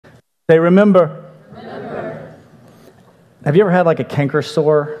Say, remember. Remember. Have you ever had like a canker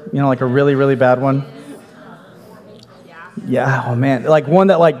sore? You know, like a really, really bad one? Yeah, oh man. Like one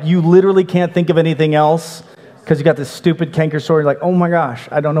that like you literally can't think of anything else because you got this stupid canker sore. You're like, oh my gosh,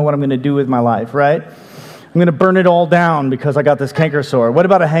 I don't know what I'm going to do with my life, right? I'm going to burn it all down because I got this canker sore. What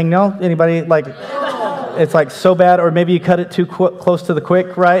about a hangnail? Anybody like, it's like so bad, or maybe you cut it too close to the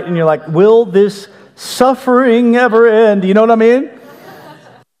quick, right? And you're like, will this suffering ever end? You know what I mean?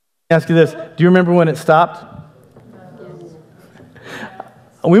 Let me ask you this. Do you remember when it stopped?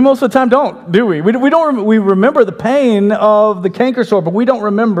 We most of the time don't, do we? We remember the pain of the canker sore, but we don't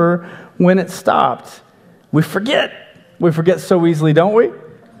remember when it stopped. We forget. We forget so easily, don't we?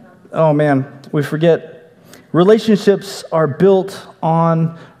 Oh man, we forget. Relationships are built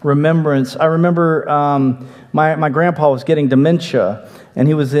on remembrance. I remember my grandpa was getting dementia, and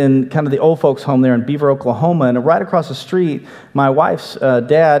he was in kind of the old folks' home there in Beaver, Oklahoma, and right across the street, my wife's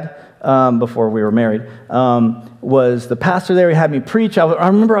dad, before we were married, was the pastor there. He had me preach. I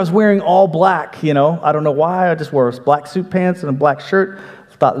remember I was wearing all black, you know. I don't know why. I just wore black suit pants and a black shirt.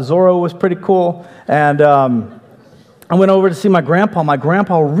 Thought Zorro was pretty cool. And I went over to see my grandpa. My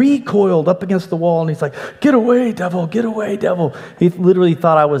grandpa recoiled up against the wall, and he's like, get away, devil, get away, devil. He literally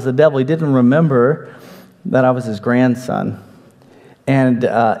thought I was the devil. He didn't remember that I was his grandson. And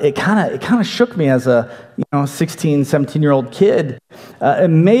it kind of shook me as a 16, 17-year-old kid. It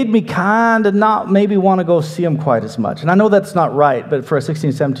made me kind of not maybe want to go see him quite as much. And I know that's not right, but for a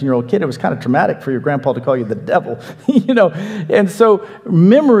 16, 17-year-old kid, it was kind of traumatic for your grandpa to call you the devil, you know. And so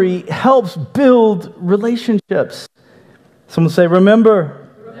memory helps build relationships. Someone say, remember.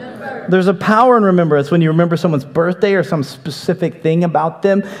 Remember. There's a power in remembrance when you remember someone's birthday or some specific thing about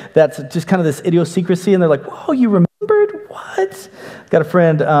them that's just kind of this idiosyncrasy, and they're like, whoa, you remembered? What? Got a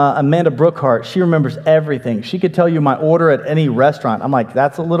friend, Amanda Brookhart. She remembers everything. She could tell you my order at any restaurant. I'm like,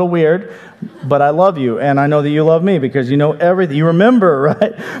 that's a little weird, but I love you, and I know that you love me because you know everything. You remember,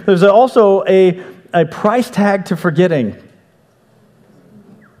 right? There's also a price tag to forgetting.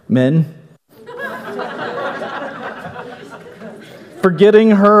 Men. Forgetting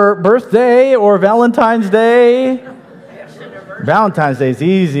her birthday or Valentine's Day. Valentine's Day is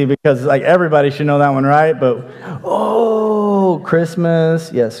easy because like everybody should know that one, right? But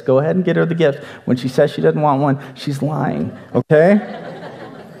Christmas, yes, go ahead and get her the gift. When she says she doesn't want one, she's lying,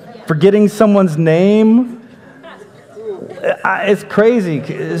 okay? Forgetting someone's name, it's crazy.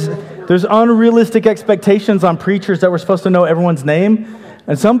 There's unrealistic expectations on preachers that we're supposed to know everyone's name.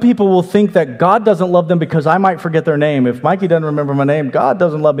 And some people will think that God doesn't love them because I might forget their name. If Mikey doesn't remember my name, God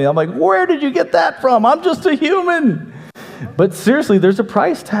doesn't love me. I'm like, where did you get that from? I'm just a human. But seriously, there's a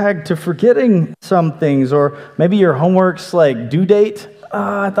price tag to forgetting some things. Or maybe your homework's like due date.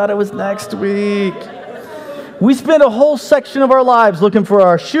 I thought it was next week. We spend a whole section of our lives looking for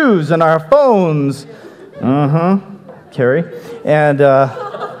our shoes and our phones. Carrie. And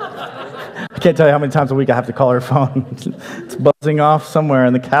I can't tell you how many times a week I have to call her phone. It's buzzing off somewhere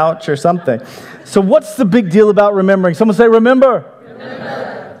on the couch or something. So what's the big deal about remembering? Someone say, remember.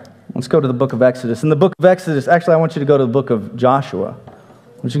 Remember. Let's go to the book of Exodus. In the book of Exodus, actually, I want you to go to the book of Joshua.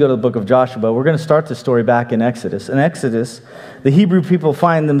 I want you to go to the book of Joshua. We're going to start this story back in Exodus. In Exodus, the Hebrew people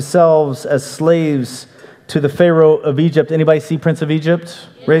find themselves as slaves to the Pharaoh of Egypt. Anybody see Prince of Egypt?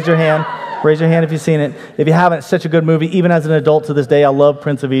 Raise your hand. Raise your hand if you've seen it. If you haven't, it's such a good movie. Even as an adult to this day, I love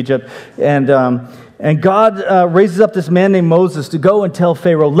Prince of Egypt. And God raises up this man named Moses to go and tell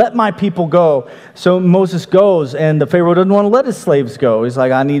Pharaoh, let my people go. So Moses goes, and the Pharaoh doesn't want to let his slaves go. He's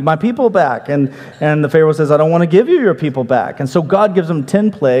like, I need my people back. And the Pharaoh says, I don't want to give you your people back. And so God gives them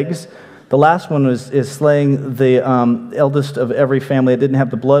 10 plagues. The last one is slaying the eldest of every family that didn't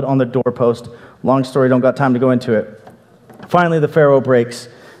have the blood on the doorpost. Long story, don't got time to go into it. Finally, the Pharaoh breaks.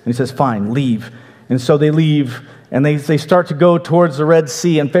 And he says, fine, leave. And so they leave, and they start to go towards the Red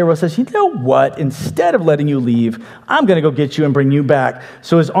Sea. And Pharaoh says, you know what? Instead of letting you leave, I'm going to go get you and bring you back.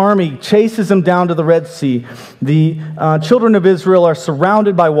 So his army chases them down to the Red Sea. The children of Israel are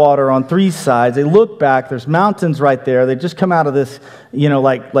surrounded by water on 3 sides. They look back. There's mountains right there. They just come out of this,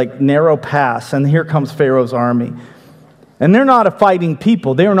 like narrow pass. And here comes Pharaoh's army. And they're not a fighting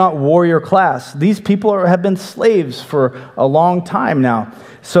people. They are not warrior class. These people have been slaves for a long time now.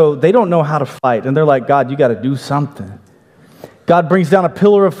 So they don't know how to fight. And they're like, God, you got to do something. God brings down a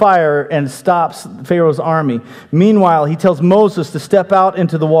pillar of fire and stops Pharaoh's army. Meanwhile, he tells Moses to step out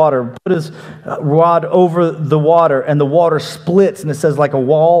into the water, put his rod over the water, and the water splits, and it says like a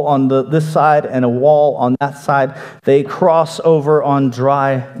wall on this side and a wall on that side. They cross over on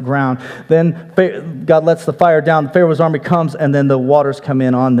dry ground. Then God lets the fire down. Pharaoh's army comes, and then the waters come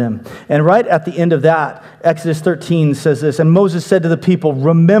in on them. And right at the end of that, Exodus 13 says this, and Moses said to the people,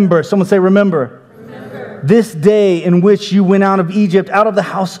 remember, someone say remember. This day in which you went out of Egypt, out of the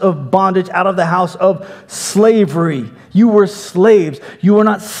house of bondage, out of the house of slavery. You were slaves. You are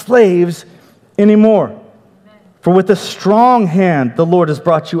not slaves anymore. For with a strong hand the Lord has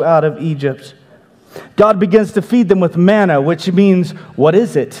brought you out of Egypt. God begins to feed them with manna, which means, what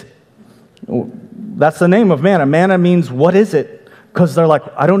is it? That's the name of manna. Manna means, what is it? Because they're like,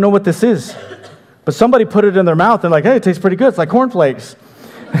 I don't know what this is. But somebody put it in their mouth and like, hey, it tastes pretty good. It's like cornflakes.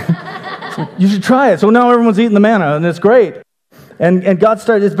 You should try it. So now everyone's eating the manna, and it's great. And God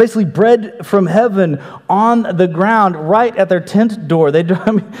started, it's basically bread from heaven on the ground right at their tent door. They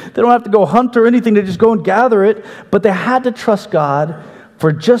don't have to go hunt or anything. They just go and gather it. But they had to trust God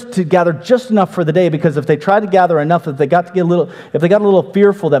to gather just enough for the day, because if they tried to gather enough, if they got a little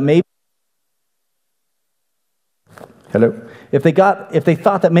fearful that maybe if they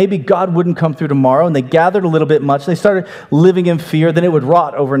thought that maybe God wouldn't come through tomorrow, and they gathered a little bit much, they started living in fear, then it would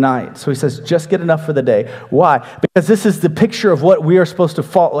rot overnight. So he says, just get enough for the day. Why? Because this is the picture of what we are supposed to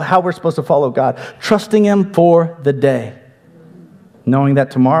follow, how we're supposed to follow God, trusting him for the day, knowing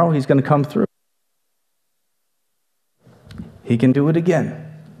that tomorrow he's going to come through. He can do it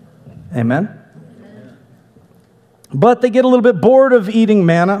again. Amen? But they get a little bit bored of eating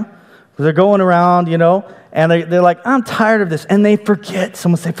manna. They're going around, and they're like, I'm tired of this. And they forget.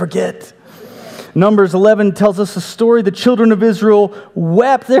 Someone say, forget. Numbers 11 tells us a story. The children of Israel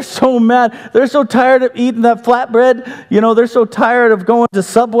wept. They're so mad. They're so tired of eating that flatbread. They're so tired of going to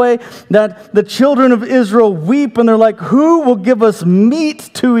Subway that the children of Israel weep, and they're like, who will give us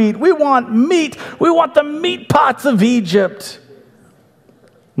meat to eat? We want meat. We want the meat pots of Egypt.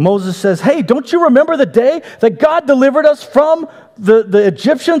 Moses says, hey, don't you remember the day that God delivered us from the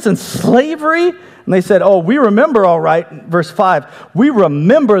Egyptians in slavery? And they said, oh, we remember all right. Verse 5, we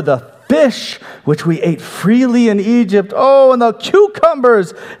remember the fish which we ate freely in Egypt. Oh, and the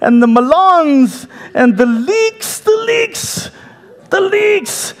cucumbers and the melons and the leeks,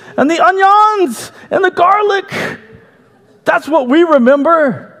 and the onions and the garlic. That's what we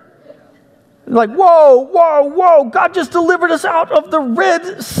remember. Like, whoa, God just delivered us out of the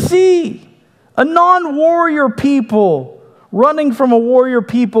Red Sea. A non-warrior people running from a warrior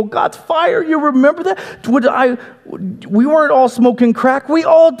people. God's fire, you remember that? We weren't all smoking crack. We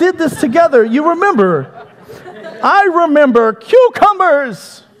all did this together. You remember? I remember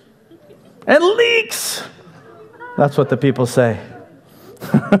cucumbers and leeks. That's what the people say.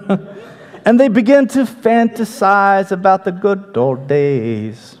 And they begin to fantasize about the good old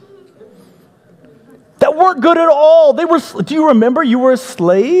days. That weren't good at all. Do you remember you were a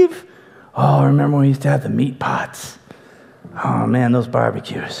slave? Oh, I remember when we used to have the meat pots. Oh man, those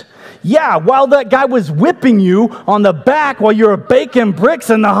barbecues. Yeah, while that guy was whipping you on the back while you were baking bricks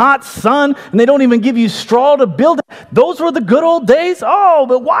in the hot sun, and they don't even give you straw to build it. Those were the good old days? Oh,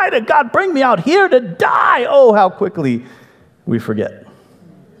 but why did God bring me out here to die? Oh, how quickly we forget.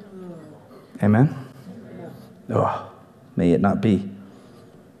 Amen? Oh, may it not be.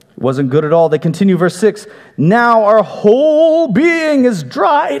 It wasn't good at all. They continue, verse 6. Now our whole being is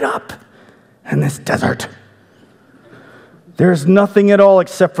dried up in this desert. There's nothing at all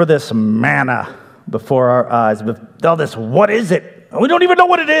except for this manna before our eyes. But all this, what is it? We don't even know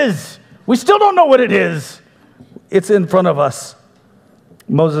what it is. We still don't know what it is. It's in front of us.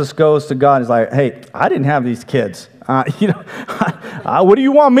 Moses goes to God and he's like, hey, I didn't have these kids. What do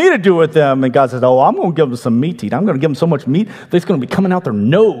you want me to do with them? And God says, oh, I'm going to give them some meat to eat. I'm going to give them so much meat that it's going to be coming out their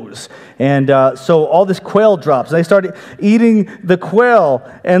nose. And so all this quail drops. They start eating the quail,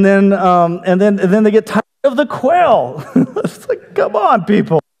 and then they get tired of the quail. It's like, come on,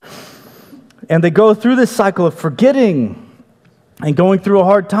 people. And they go through this cycle of forgetting and going through a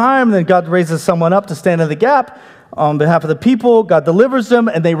hard time. And then God raises someone up to stand in the gap on behalf of the people. God delivers them,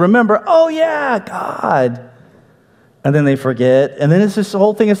 and they remember, oh yeah, God. And then they forget. And then it's this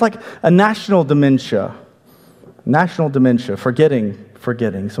whole thing. It's like a national dementia. National dementia.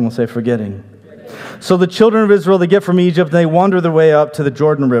 Forgetting. Someone say forgetting. So the children of Israel, they get from Egypt, and they wander their way up to the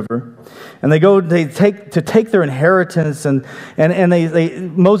Jordan River. And they take their inheritance, and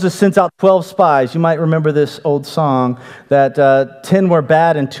Moses sends out 12 spies. You might remember this old song that 10 were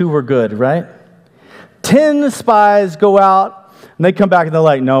bad and 2 were good, right? 10 spies go out, and they come back, and they're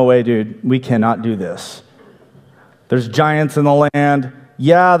like, no way, dude, we cannot do this. There's giants in the land.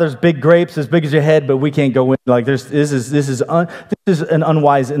 Yeah, there's big grapes as big as your head, but we can't go in. Like, this is an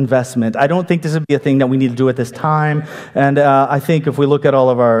unwise investment. I don't think this would be a thing that we need to do at this time. And I think if we look at all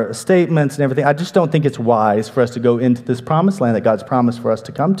of our statements and everything, I just don't think it's wise for us to go into this promised land that God's promised for us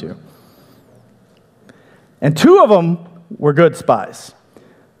to come to. And 2 of them were good spies.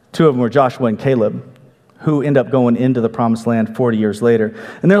 2 of them were Joshua and Caleb, who end up going into the promised land 40 years later.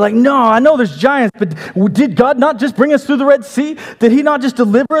 And they're like, no, I know there's giants, but did God not just bring us through the Red Sea? Did he not just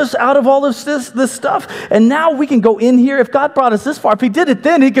deliver us out of all of this stuff? And now we can go in here. If God brought us this far, if he did it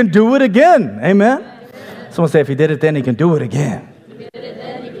then, he can do it again. Amen? Someone say, if he did it then, he can do it again.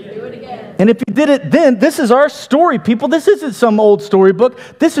 And if he did it then, this is our story, people. This isn't some old storybook.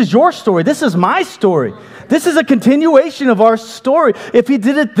 This is your story. This is my story. This is a continuation of our story. If he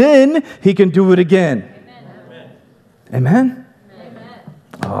did it then, he can do it again. Amen?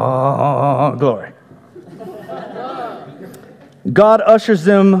 Amen? Oh, glory. God ushers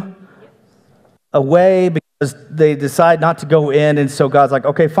them away because they decide not to go in, and so God's like,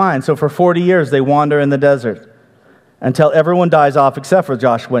 okay, fine. So for 40 years, they wander in the desert until everyone dies off except for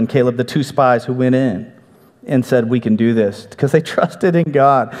Joshua and Caleb, the 2 spies who went in and said, we can do this, because they trusted in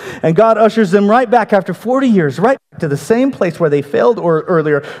God. And God ushers them right back after 40 years, right back to the same place where they failed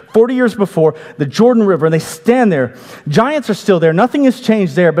earlier, 40 years before, the Jordan River, and they stand there. Giants are still there. Nothing has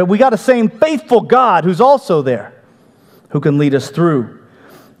changed there, but we got a same faithful God who's also there, who can lead us through.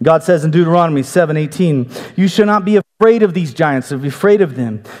 God says in Deuteronomy 7:18, you shall not be afraid of these giants, so be afraid of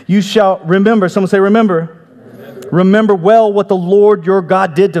them. You shall remember, someone say remember. Remember well what the Lord your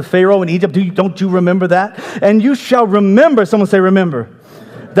God did to Pharaoh in Egypt. Don't you remember that? And you shall remember, someone say remember,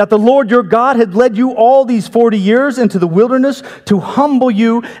 that the Lord your God had led you all these 40 years into the wilderness to humble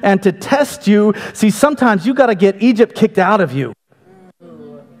you and to test you. See, sometimes you got to get Egypt kicked out of you.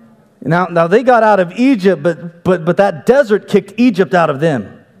 Now they got out of Egypt, but that desert kicked Egypt out of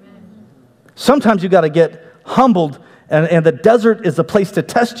them. Sometimes you got to get humbled. And the desert is a place to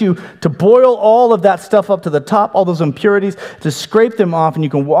test you, to boil all of that stuff up to the top, all those impurities, to scrape them off, and you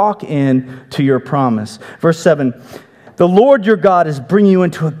can walk in to your promise. Verse 7, the Lord your God is bringing you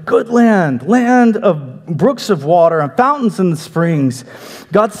into a good land of brooks of water and fountains in the springs.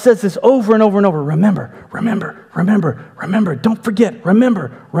 God says this over and over and over. Remember, remember, remember, remember. Don't forget.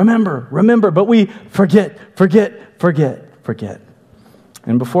 Remember, remember, remember. But we forget.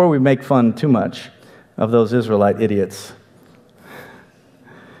 And before we make fun too much of those Israelite idiots,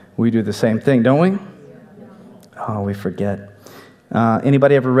 we do the same thing, don't we? Oh, we forget.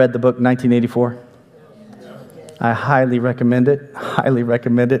 Anybody ever read the book 1984? I highly recommend it. Highly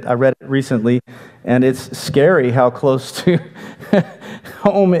recommend it. I read it recently, and it's scary how close to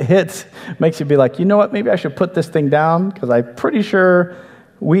home it hits. Makes you be like, you know what? Maybe I should put this thing down, because I'm pretty sure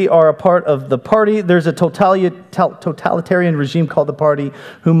we are a part of the party. There's a totalitarian regime called the party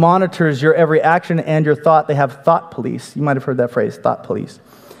who monitors your every action and your thought. They have thought police. You might have heard that phrase, thought police.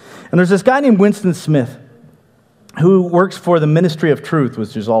 And there's this guy named Winston Smith who works for the Ministry of Truth,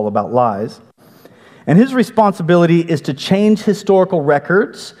 which is all about lies. And his responsibility is to change historical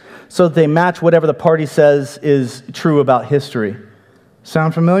records so that they match whatever the party says is true about history.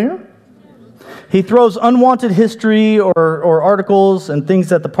 Sound familiar? He throws unwanted history or articles and things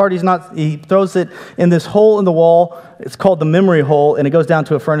that the party's not, he throws it in this hole in the wall. It's called the memory hole, and it goes down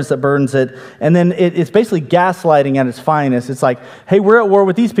to a furnace that burns it. And then it's basically gaslighting at its finest. It's like, hey, we're at war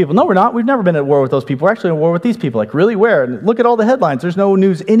with these people. No, we're not. We've never been at war with those people. We're actually at war with these people. Like, really, where? And look at all the headlines. There's no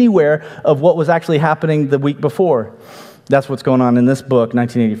news anywhere of what was actually happening the week before. That's what's going on in this book,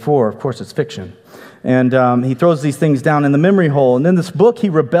 1984. Of course, it's fiction. And he throws these things down in the memory hole. And in this book, he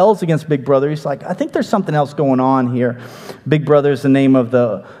rebels against Big Brother. He's like, I think there's something else going on here. Big Brother is the name of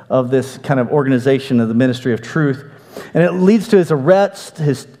this kind of organization of the Ministry of Truth. And it leads to his arrest,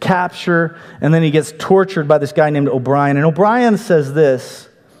 his capture, and then he gets tortured by this guy named O'Brien. And O'Brien says this: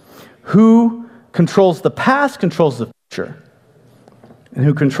 who controls the past controls the future. And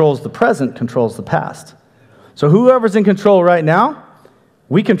who controls the present controls the past. So whoever's in control right now,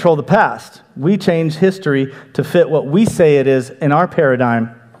 we control the past. We change history to fit what we say it is in our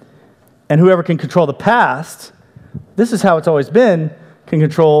paradigm. And whoever can control the past, this is how it's always been, can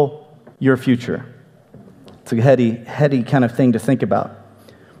control your future. It's a heady kind of thing to think about.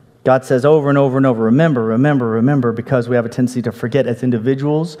 God says over and over and over, remember, remember, remember, because we have a tendency to forget as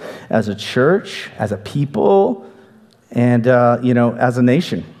individuals, as a church, as a people, and as a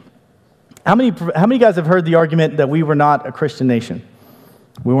nation. How many guys have heard the argument that we were not a Christian nation?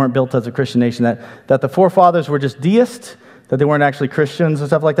 We weren't built as a Christian nation, that the forefathers were just deists, that they weren't actually Christians and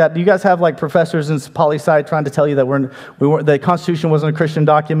stuff like that. Do you guys have like professors in poli-sci trying to tell you that the Constitution wasn't a Christian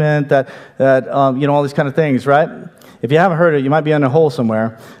document, that all these kind of things, right? If you haven't heard it, you might be in a hole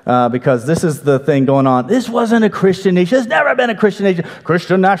somewhere because this is the thing going on. This wasn't a Christian nation. It's never been a Christian nation.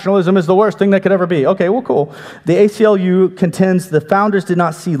 Christian nationalism is the worst thing that could ever be. Okay, well, cool. The ACLU contends the founders did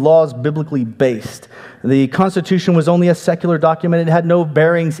not see laws biblically based. The Constitution was only a secular document. It had no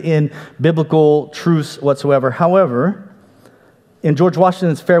bearings in biblical truths whatsoever. However, in George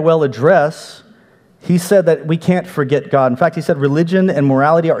Washington's farewell address, he said that we can't forget God. In fact, he said religion and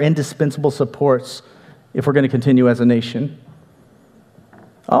morality are indispensable supports if we're going to continue as a nation.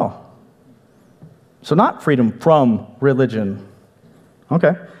 Oh, so not freedom from religion.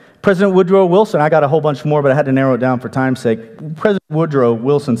 Okay. President Woodrow Wilson, I got a whole bunch more, but I had to narrow it down for time's sake. President Woodrow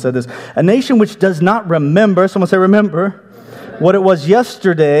Wilson said this, a nation which does not remember, someone say remember, what it was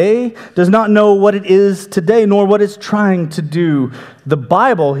yesterday, does not know what it is today, nor what it's trying to do. The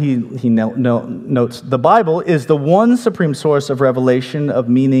Bible, he notes, the Bible is the one supreme source of revelation, of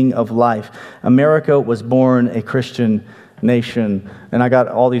meaning, of life. America was born a Christian nation. And I got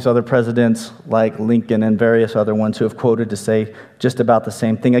all these other presidents like Lincoln and various other ones who have quoted to say just about the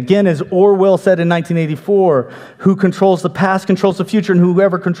same thing. Again, as Orwell said in 1984, who controls the past controls the future, and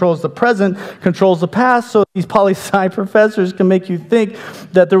whoever controls the present controls the past. So these poli-sci professors can make you think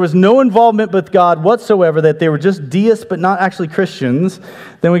that there was no involvement with God whatsoever, that they were just deists but not actually Christians.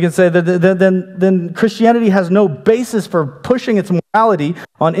 Then we can say that then Christianity has no basis for pushing its morality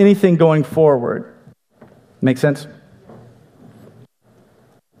on anything going forward. Make sense?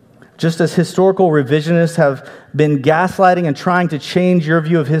 Just as historical revisionists have been gaslighting and trying to change your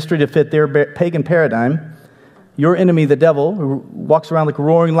view of history to fit their pagan paradigm, your enemy, the devil, who walks around like a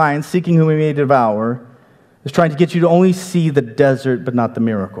roaring lion seeking whom he may devour, is trying to get you to only see the desert but not the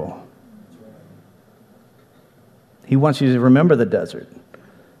miracle. He wants you to remember the desert,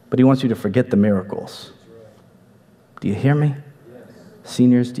 but he wants you to forget the miracles. Do you hear me?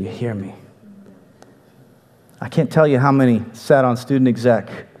 Seniors, do you hear me? I can't tell you how many sat on student exec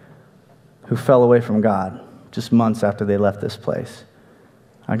who fell away from God just months after they left this place.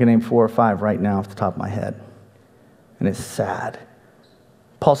 I can name 4 or 5 right now off the top of my head. And it's sad.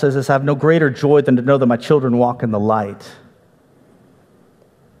 Paul says this, I have no greater joy than to know that my children walk in the light.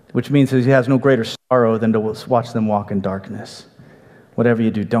 Which means he has no greater sorrow than to watch them walk in darkness. Whatever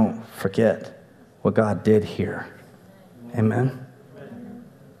you do, don't forget what God did here. Amen?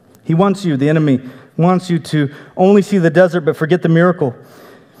 He wants you, the enemy wants you to only see the desert but forget the miracle.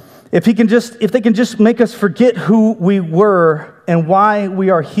 If they can just make us forget who we were and why we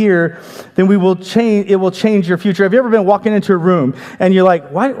are here, then it will change your future. Have you ever been walking into a room and you're like,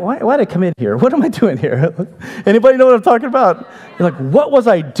 why did I come in here? What am I doing here? Anybody know what I'm talking about? You're like, what was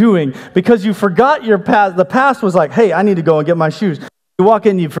I doing? Because you forgot your past. The past was like, hey, I need to go and get my shoes. You walk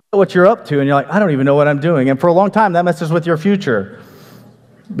in, you forget what you're up to, and you're like, I don't even know what I'm doing. And for a long time, that messes with your future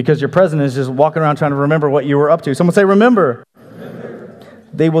because your present is just walking around trying to remember what you were up to. Someone say, remember.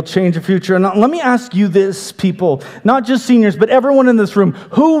 They will change your future. And let me ask you this, people, not just seniors, but everyone in this room,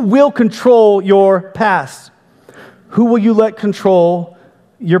 who will control your past? Who will you let control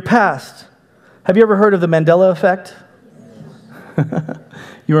your past? Have you ever heard of the Mandela effect?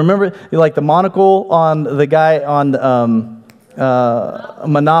 You remember, like the monocle on the guy on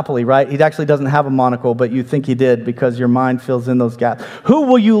Monopoly, right? He actually doesn't have a monocle, but you think he did because your mind fills in those gaps. Who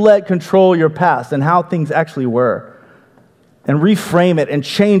will you let control your past and how things actually were? And reframe it and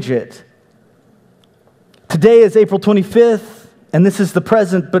change it. Today is April 25th, and this is the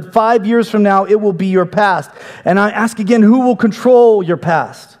present, but 5 years from now, it will be your past. And I ask again, who will control your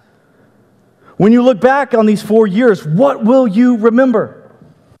past? When you look back on these 4 years, what will you remember?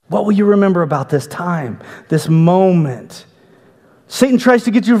 What will you remember about this time, this moment? Satan tries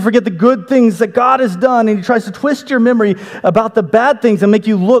to get you to forget the good things that God has done, and he tries to twist your memory about the bad things and make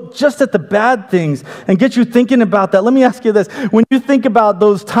you look just at the bad things and get you thinking about that. Let me ask you this. When you think about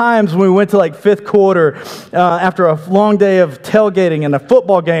those times when we went to like fifth quarter after a long day of tailgating and a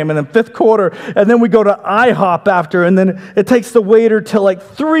football game, and then fifth quarter, and then we go to IHOP after, and then it takes the waiter till like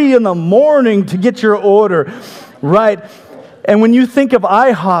 3 a.m. to get your order, right? And when you think of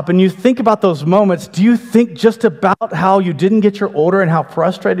IHOP and you think about those moments, do you think just about how you didn't get your order and how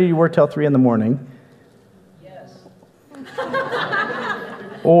frustrated you were till 3 a.m? Yes.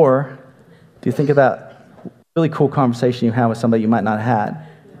 Or do you think of that really cool conversation you had with somebody you might not have had?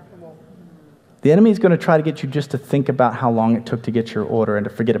 The enemy is going to try to get you just to think about how long it took to get your order and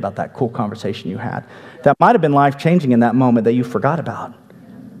to forget about that cool conversation you had. That might have been life-changing in that moment that you forgot about.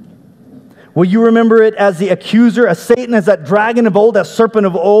 Will you remember it as the accuser, as Satan, as that dragon of old, that serpent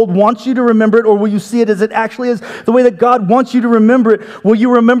of old wants you to remember it, or will you see it as it actually is, the way that God wants you to remember it? Will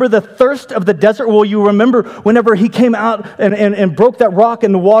you remember the thirst of the desert? Will you remember whenever he came out and broke that rock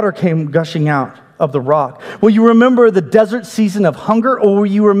and the water came gushing out of the rock? Will you remember the desert season of hunger, or will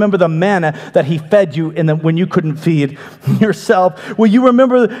you remember the manna that he fed you when you couldn't feed yourself? Will you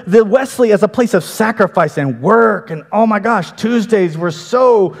remember the Wesley as a place of sacrifice and work? And oh my gosh, Tuesdays were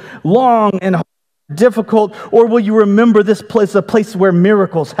so long and difficult. Or will you remember this place, a place where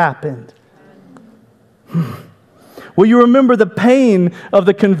miracles happened? Will you remember the pain of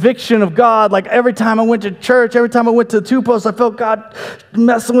the conviction of God? Like every time I went to church, every time I went to the two posts, I felt God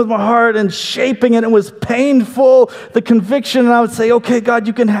messing with my heart and shaping it. It was painful, the conviction. And I would say, okay, God,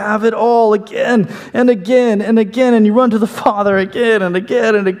 you can have it all again and again and again. And you run to the Father again and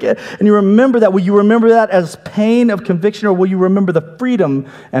again and again. And you remember that. Will you remember that as pain of conviction, or will you remember the freedom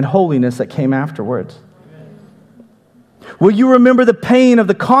and holiness that came afterwards? Will you remember the pain of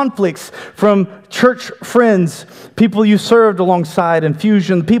the conflicts from church friends, people you served alongside in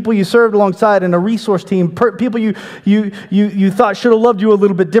Fusion, people you served alongside in a resource team, people you thought should have loved you a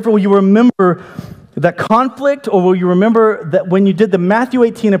little bit different? Will you remember that conflict, or will you remember that when you did the Matthew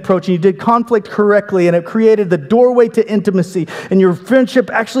 18 approach and you did conflict correctly and it created the doorway to intimacy and your friendship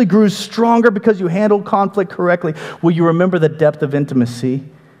actually grew stronger because you handled conflict correctly? Will you remember the depth of intimacy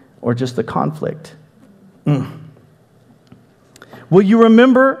or just the conflict? Will you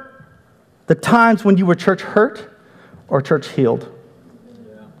remember the times when you were church hurt or church healed?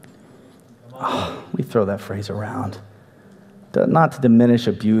 Oh, we throw that phrase around. Not to diminish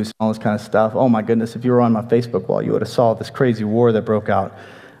abuse and all this kind of stuff. Oh my goodness, if you were on my Facebook wall, you would have saw this crazy war that broke out.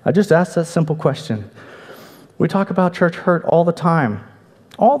 I just asked that simple question. We talk about church hurt all the time.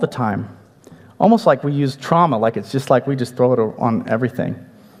 All the time. Almost like we use trauma, like it's just like we just throw it on everything.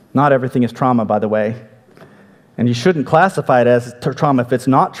 Not everything is trauma, by the way. And you shouldn't classify it as trauma if it's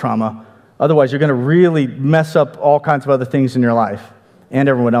not trauma. Otherwise, you're going to really mess up all kinds of other things in your life, and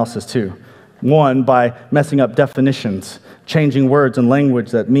everyone else's too. One, by messing up definitions, changing words and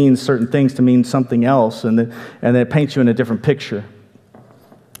language that means certain things to mean something else, and then it paints you in a different picture.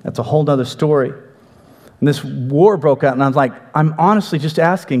 That's a whole other story. And this war broke out, and I was like, I'm honestly just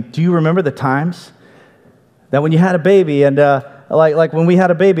asking, do you remember the times that when you had a baby and like when we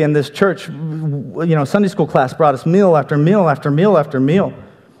had a baby in this church, Sunday school class brought us meal after meal after meal after meal.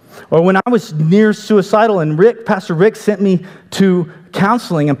 Or when I was near suicidal and Pastor Rick sent me to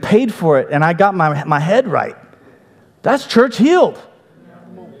counseling and paid for it, and I got my head right. That's church healed.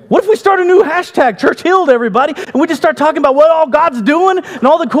 What if we start a new hashtag, church healed, everybody, and we just start talking about what all God's doing and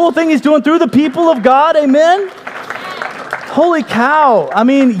all the cool thing he's doing through the people of God? Amen? Holy cow. I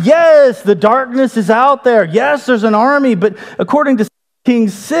mean, yes, the darkness is out there. Yes, there's an army, but according to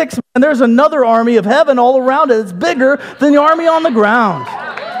Kings 6, man, there's another army of heaven all around it. It's bigger than the army on the ground.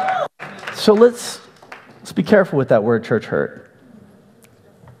 So let's be careful with that word, church hurt,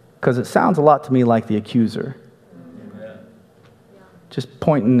 because it sounds a lot to me like the accuser. Just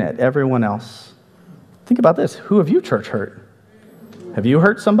pointing at everyone else. Think about this. Who have you church hurt? Have you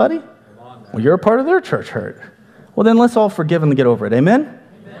hurt somebody? Well, you're a part of their church hurt. Well, then let's all forgive and get over it. Amen?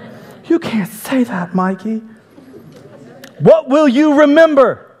 Amen? You can't say that, Mikey. What will you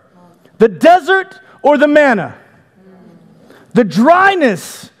remember? The desert or the manna? The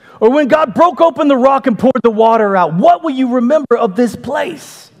dryness or when God broke open the rock and poured the water out? What will you remember of this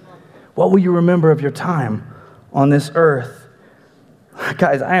place? What will you remember of your time on this earth?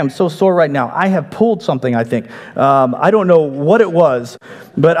 Guys, I am so sore right now. I have pulled something, I think. I don't know what it was,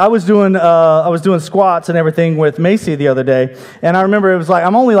 but I was doing squats and everything with Macy the other day, and I remember it was like,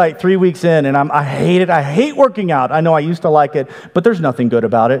 I'm only like 3 weeks in, and I hate it. I hate working out. I know I used to like it, but there's nothing good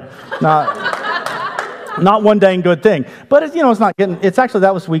about it. Not one dang good thing. But it's not getting,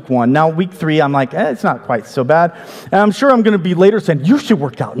 that was week 1. Now week 3, I'm like, it's not quite so bad. And I'm sure I'm going to be later saying, you should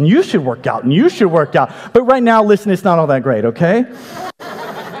work out, and you should work out, and you should work out. But right now, listen, it's not all that great, okay?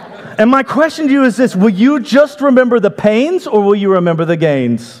 And my question to you is this: will you just remember the pains, or will you remember the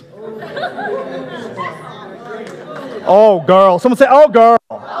gains? Oh, girl. Someone say, oh, girl.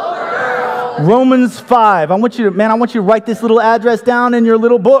 Oh, girl. Romans 5. I want you to write this little address down in your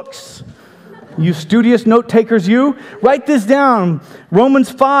little books. You studious note takers, you. Write this down. Romans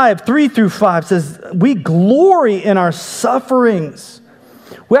 5, 3 through 5 says, we glory in our sufferings.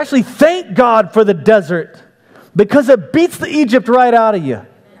 We actually thank God for the desert because it beats the Egypt right out of you.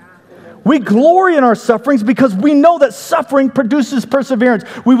 We glory in our sufferings because we know that suffering produces perseverance.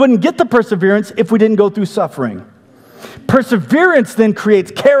 We wouldn't get the perseverance if we didn't go through suffering. Perseverance then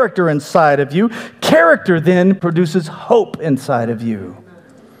creates character inside of you. Character then produces hope inside of you.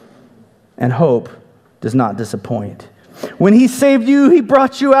 And hope does not disappoint. When he saved you, he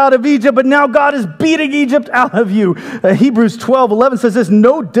brought you out of Egypt, but now God is beating Egypt out of you. Hebrews 12:11 says this: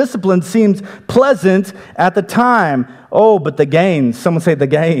 no discipline seems pleasant at the time. Oh, but the gains. Someone say the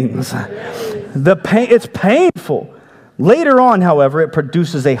gains. It's painful. Later on, however, it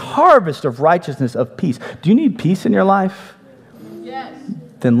produces a harvest of righteousness, of peace. Do you need peace in your life? Yes.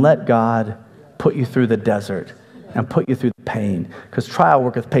 Then let God put you through the desert and put you through the pain. Because trial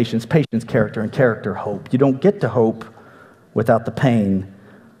worketh patience, patience character, and character hope. You don't get to hope without the pain.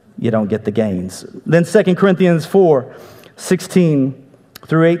 You don't get the gains. Then 2 Corinthians 4:16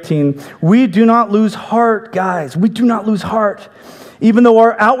 through 18. We do not lose heart, guys. We do not lose heart. Even though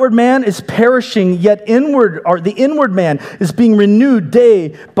our outward man is perishing, yet the inward man is being renewed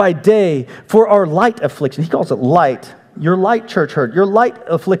day by day. For our light affliction, he calls it light, your light church hurt, your light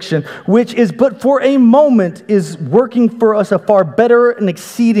affliction, which is but for a moment, is working for us a far better and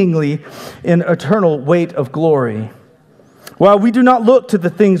exceedingly an eternal weight of glory. While we do not look to the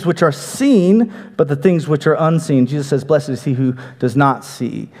things which are seen, but the things which are unseen. Jesus says, blessed is he who does not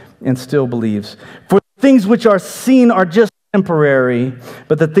see and still believes. For the things which are seen are just temporary,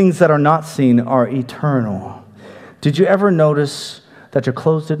 but the things that are not seen are eternal. Did you ever notice that your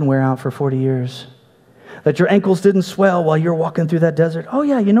clothes didn't wear out for 40 years? That your ankles didn't swell while you're walking through that desert? Oh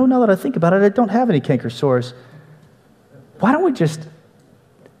yeah, now that I think about it, I don't have any canker sores. Why don't we does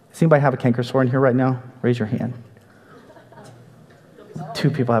anybody have a canker sore in here right now? Raise your hand.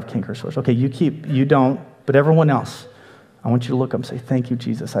 2 people have canker sores. Okay, you don't, but everyone else, I want you to look up and say, thank you,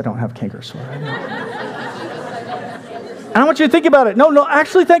 Jesus, I don't have canker sore. And I want you to think about it. No,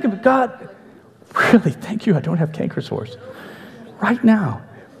 actually think of it. God, really, thank you, I don't have canker sores. Right now.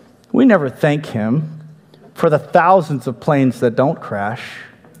 We never thank him for the thousands of planes that don't crash.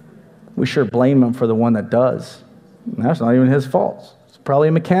 We sure blame him for the one that does. And that's not even his fault. It's probably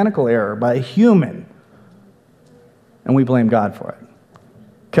a mechanical error by a human. And we blame God for it.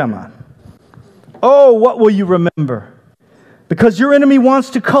 Come on. Oh, what will you remember? Because your enemy wants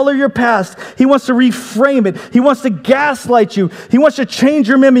to color your past. He wants to reframe it. He wants to gaslight you. He wants to change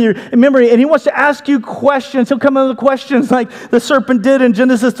your memory, and he wants to ask you questions. He'll come up with questions like the serpent did in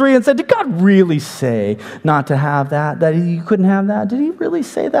Genesis 3 and said, did God really say not to have that? That you couldn't have that? Did he really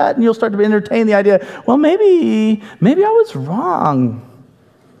say that? And you'll start to entertain the idea, well, maybe I was wrong.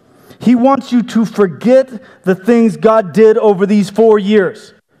 He wants you to forget the things God did over these 4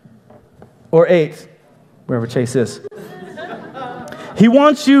 years. Or 8, wherever Chase is. He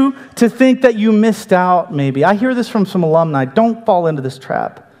wants you to think that you missed out, maybe. I hear this from some alumni. Don't fall into this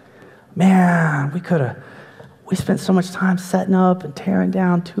trap. Man, we spent so much time setting up and tearing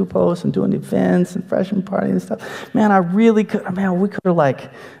down two posts and doing events and freshman party and stuff. Man, we could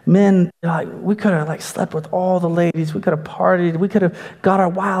have slept with all the ladies. We could have partied. We could have got our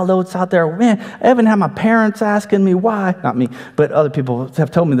wild oats out there. Man, I even had my parents asking me why. Not me, but other people have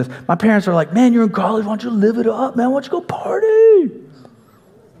told me this. My parents are like, man, you're in college. Why don't you live it up, man? Why don't you go party?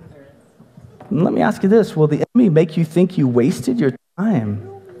 And let me ask you this. Will the enemy make you think you wasted your time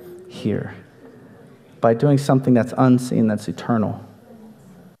here by doing something that's unseen, that's eternal?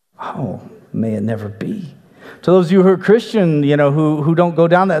 Oh, may it never be. To those of you who are Christian, who don't go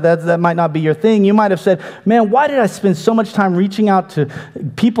down that might not be your thing. You might have said, man, why did I spend so much time reaching out to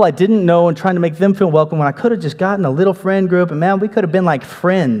people I didn't know and trying to make them feel welcome when I could have just gotten a little friend group, and man, we could have been like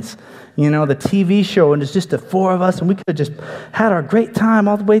Friends, the TV show, and it's just the 4 of us, and we could have just had our great time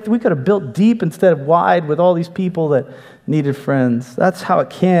all the way through. We could have built deep instead of wide with all these people that needed friends. That's how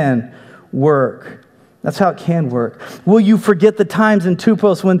it can work. That's how it can work. Will you forget the times in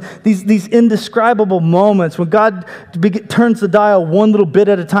Tupos when these indescribable moments, when God turns the dial one little bit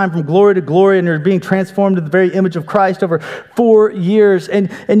at a time from glory to glory, and you're being transformed to the very image of Christ over 4 years, and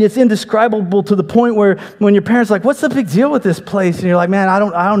it's indescribable to the point where when your parents are like, what's the big deal with this place? And you're like, man, I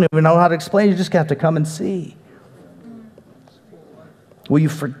don't even know how to explain. You just have to come and see. Will you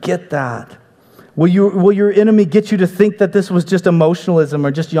forget that? Will your enemy get you to think that this was just emotionalism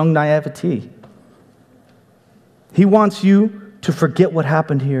or just young naivety? He wants you to forget what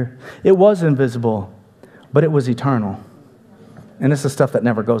happened here. It was invisible, but it was eternal. And it's the stuff that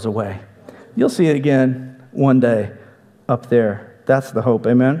never goes away. You'll see it again one day up there. That's the hope,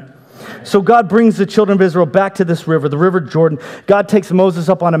 amen? So God brings the children of Israel back to this river, the river Jordan. God takes Moses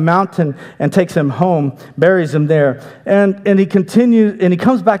up on a mountain and takes him home, buries him there. And he continues, and he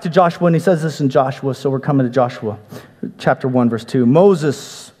comes back to Joshua, and he says this in Joshua. So we're coming to Joshua, chapter 1, verse 2.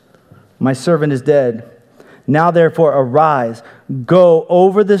 Moses, my servant, is dead. Now therefore arise, go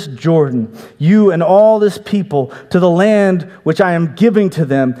over this Jordan, you and all this people, to the land which I am giving to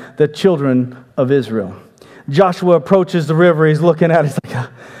them, the children of Israel. Joshua approaches the river. He's looking at it. He's like,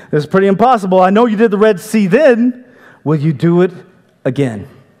 this is pretty impossible. I know you did the Red Sea then. Will you do it again?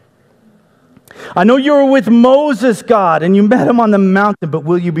 I know you were with Moses, God, and you met him on the mountain, but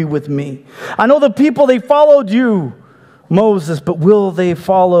will you be with me? I know the people, they followed you, Moses, but will they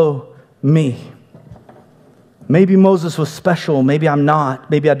follow me. Maybe Moses was special. Maybe I'm not.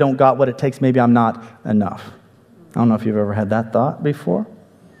 Maybe I don't got what it takes. Maybe I'm not enough. I don't know if you've ever had that thought before.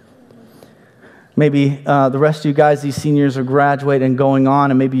 Maybe the rest of you guys, these seniors, are graduating and going on,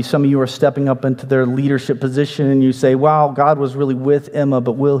 and maybe some of you are stepping up into their leadership position, and you say, wow, God was really with Emma,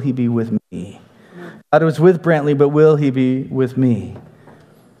 but will he be with me? God was with Brantley, but will he be with me?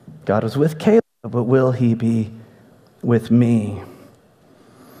 God was with Caleb, but will he be with me?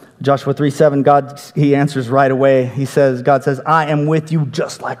 Joshua 3:7, God, he answers right away. God says, I am with you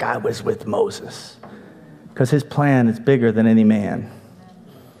just like I was with Moses. Because his plan is bigger than any man.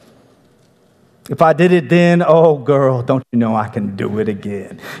 If I did it then, oh girl, don't you know I can do it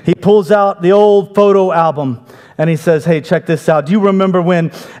again. He pulls out the old photo album and he says, hey, check this out. Do you remember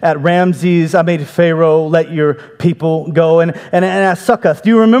when at Ramses I made Pharaoh let your people go? And at Succoth,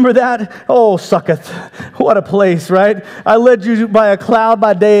 do you remember that? Oh, Succoth, what a place, right? I led you by a cloud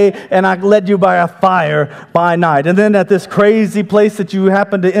by day and I led you by a fire by night. And then at this crazy place that you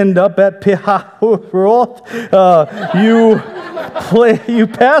happened to end up at, Pihahiroth, you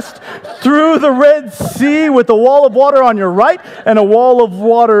passed through the Red Sea with a wall of water on your right and a wall of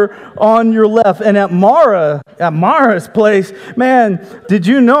water on your left. And at Mara's place, man, do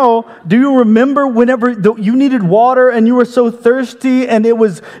you remember whenever you needed water and you were so thirsty and it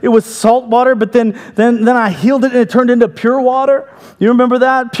was salt water, but then I healed it and it turned into pure water? You remember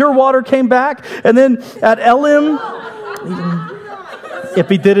that? Pure water came back. And then at Elim, if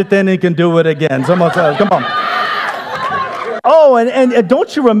he did it then, he can do it again. Someone says, come on. Oh, and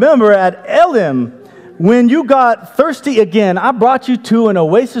don't you remember at Elim, when you got thirsty again, I brought you to an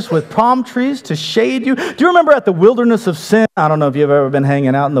oasis with palm trees to shade you. Do you remember at the wilderness of sin? I don't know if you've ever been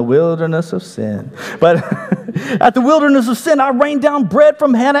hanging out in the wilderness of sin. But at the wilderness of sin, I rained down bread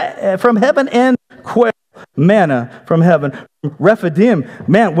from heaven and quail, manna from heaven. Rephidim,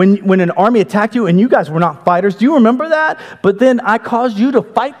 man, when an army attacked you and you guys were not fighters, do you remember that? But then I caused you to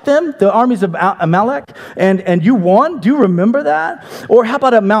fight them, the armies of Amalek, and you won. Do you remember that? Or how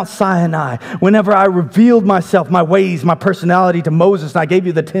about at Mount Sinai, whenever I revealed myself, my ways, my personality to Moses, and I gave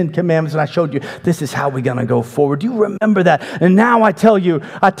you the 10 commandments and I showed you, this is how we're going to go forward. Do you remember that? And now I tell you,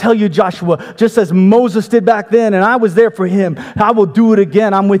 Joshua, just as Moses did back then, and I was there for him, I will do it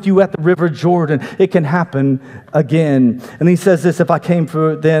again. I'm with you at the river Jordan. It can happen again. And he says this, if I came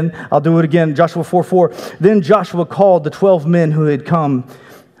for it then, I'll do it again. Joshua 4:4. Then Joshua called the 12 men who had come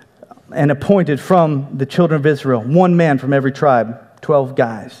and appointed from the children of Israel, one man from every tribe, 12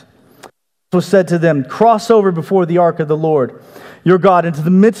 guys. Joshua said to them, cross over before the ark of the Lord, your God, into the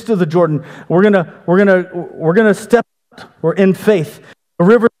midst of the Jordan. We're gonna step out. We're in faith. The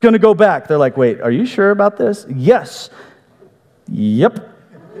river's gonna go back. They're like, wait, are you sure about this? Yes. Yep.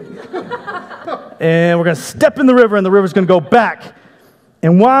 And we're going to step in the river, and the river's going to go back.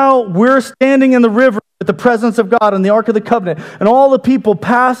 And while we're standing in the river with the presence of God and the Ark of the Covenant, and all the people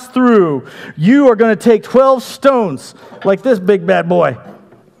pass through, you are going to take 12 stones, like this big bad boy,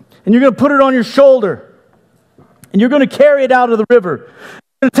 and you're going to put it on your shoulder, and you're going to carry it out of the river.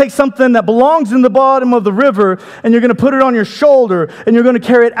 You're going to take something that belongs in the bottom of the river, and you're going to put it on your shoulder, and you're going to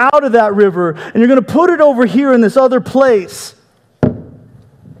carry it out of that river, and you're going to put it over here in this other place,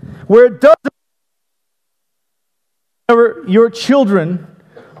 where it doesn't. Whenever your children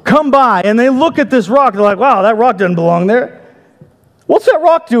come by and they look at this rock, they're like, wow, that rock doesn't belong there. What's that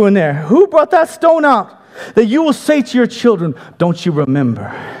rock doing there? Who brought that stone out? That you will say to your children, don't you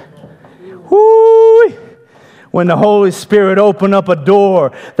remember? Whoo! When the Holy Spirit opened up a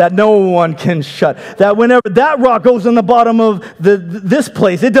door that no one can shut. That whenever that rock goes in the bottom of this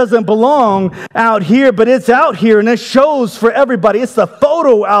place, it doesn't belong out here, but it's out here and it shows for everybody. It's the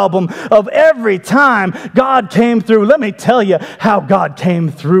photo album of every time God came through. Let me tell you how God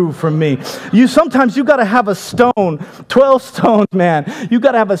came through for me. Sometimes you got to have a stone, 12 stones, man. You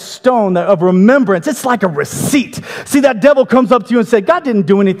got to have a stone of remembrance. It's like a receipt. See, that devil comes up to you and say, God didn't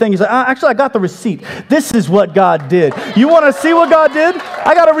do anything. You say, actually, I got the receipt. This is what God did. You want to see what God did?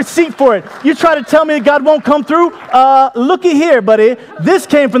 I got a receipt for it. You try to tell me that God won't come through? Looky here, buddy. This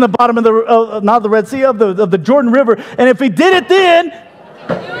came from the bottom of the, not the Red Sea, of the Jordan River. And if he did it then,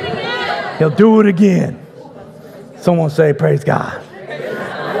 he'll do it again. Someone say, praise God.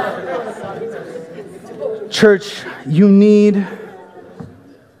 Church, you need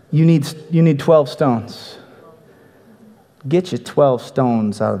 12 stones. Get your 12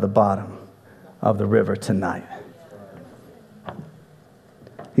 stones out of the bottom of the river tonight.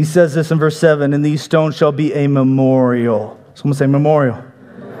 He says this in verse 7, and these stones shall be a memorial. Someone say memorial.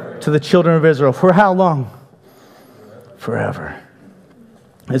 To the children of Israel. For how long? Forever.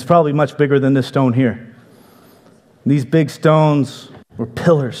 It's probably much bigger than this stone here. These big stones were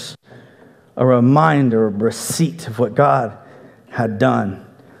pillars. a reminder, a receipt of what God had done.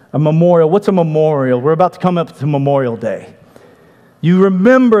 A memorial. What's a memorial? We're about to come up to Memorial Day. You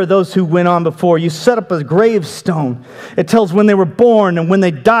remember those who went on before. You set up a gravestone. It tells when they were born and when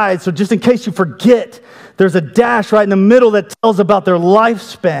they died. So just in case you forget, there's a dash right in the middle that tells about their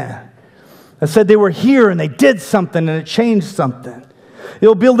lifespan. That said they were here and they did something and it changed something.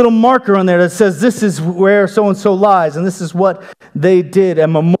 There'll be a little marker on there that says this is where so-and-so lies and this is what they did, a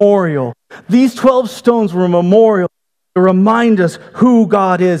memorial. These 12 stones were a memorial to remind us who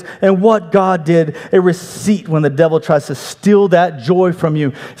God is and what God did, a receipt when the devil tries to steal that joy from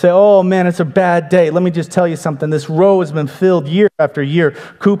you. Say, oh man, it's a bad day. Let me just tell you something. This row has been filled year after year.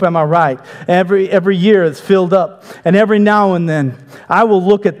 Coop, am I right? Every year it's filled up. And every now and then, I will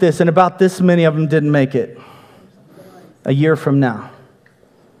look at this and about this many of them didn't make it a year from now.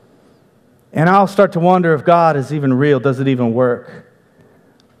 And I'll start to wonder if God is even real. Does it even work?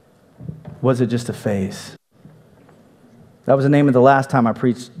 Was it just a phase? That was the name of the last time I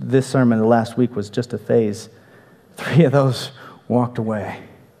preached this sermon. The last week was just a phase. 3 of those walked away.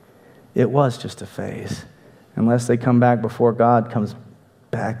 It was just a phase. Unless they come back before God comes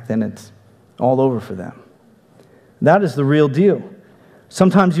back, then it's all over for them. That is the real deal.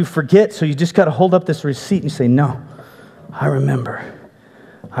 Sometimes you forget, so you just got to hold up this receipt and say, no, I remember.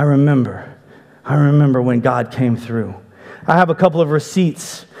 I remember when God came through. I have a couple of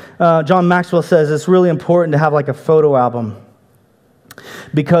receipts. John Maxwell says it's really important to have like a photo album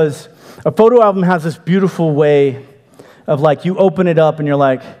because a photo album has this beautiful way of like you open it up and you're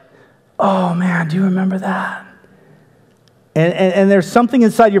like, oh man, do you remember that? And there's something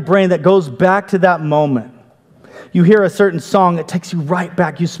inside your brain that goes back to that moment. You hear a certain song, it takes you right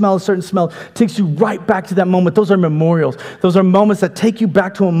back. You smell a certain smell, it takes you right back to that moment. Those are memorials. Those are moments that take you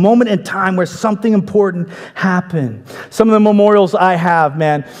back to a moment in time where something important happened. Some of the memorials I have,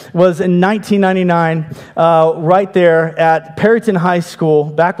 man, was in 1999, right there at Perryton High School,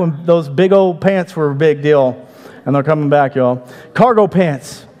 back when those big old pants were a big deal. And they're coming back, y'all. Cargo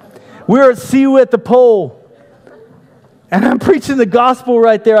pants. We were at See You at the Pole. And I'm preaching the gospel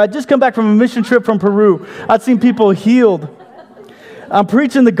right there. I'd just come back from a mission trip from Peru. I'd seen people healed. I'm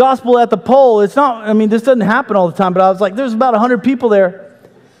preaching the gospel at the pole. It's not, I mean, this doesn't happen all the time, but I was like, there's about 100 people there.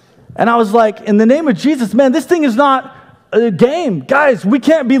 And I was like, in the name of Jesus, man, this thing is not a game. Guys, we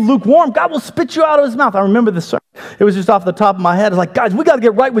can't be lukewarm. God will spit you out of his mouth. I remember this sermon. It was just off the top of my head. I was like, guys, we got to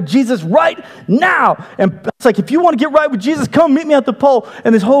get right with Jesus right now. And it's like, if you want to get right with Jesus, come meet me at the pole.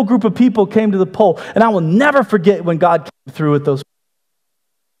 And this whole group of people came to the pole. And I will never forget when God came through with those.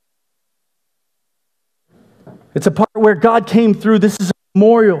 It's a part where God came through. This is a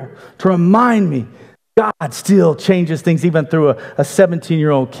memorial to remind me God still changes things even through a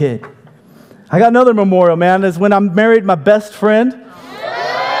 17-year-old kid. I got another memorial, man. Is when I married my best friend.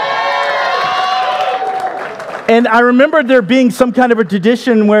 And I remember there being some kind of a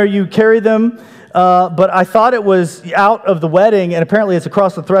tradition where you carry them, but I thought it was out of the wedding, and apparently it's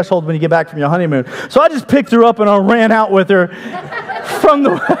across the threshold when you get back from your honeymoon. So I just picked her up and I ran out with her from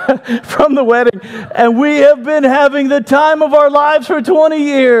the wedding, and we have been having the time of our lives for 20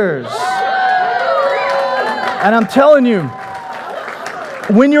 years. And I'm telling you,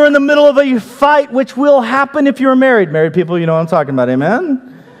 when you're in the middle of a fight, which will happen if you're married people, you know what I'm talking about, amen?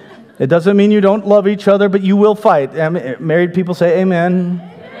 It doesn't mean you don't love each other, but you will fight. Married people say amen.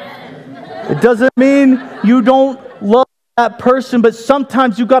 It doesn't mean you don't love that person, but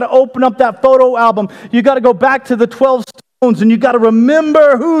sometimes you got to open up that photo album. You got to go back to the 12 stones, and you got to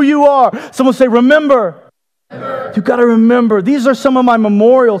remember who you are. Someone say, remember. You got to remember. These are some of my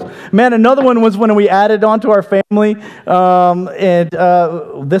memorials. Man, another one was when we added on to our family.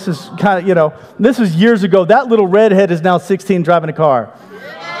 This is kind of, this was years ago. That little redhead is now 16 driving a car.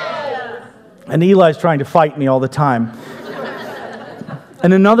 And Eli's trying to fight me all the time.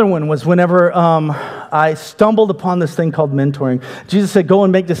 And another one was whenever I stumbled upon this thing called mentoring. Jesus said, go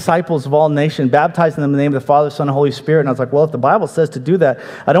and make disciples of all nations, baptizing them in the name of the Father, Son, and Holy Spirit. And I was like, well, if the Bible says to do that,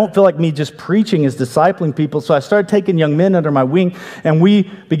 I don't feel like me just preaching is discipling people. So I started taking young men under my wing, and we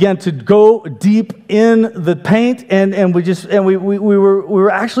began to go deep in the paint, and we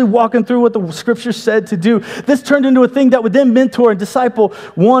were actually walking through what the Scripture said to do. This turned into a thing that would then mentor and disciple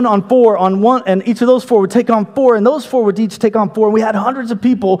 1 on 4 on 1, and each of those 4 would take on 4, and those 4 would each take on 4. And we had hundreds of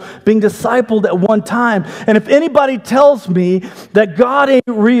people being discipled at one time. And if anybody tells me that God ain't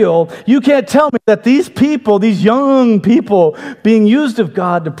real, you can't tell me that these people, these young people being used of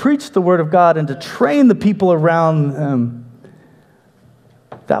God to preach the Word of God and to train the people around them,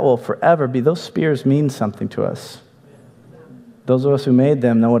 that will forever be. Those spears mean something to us. Those of us who made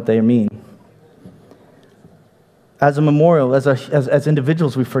them know what they mean. as a memorial. As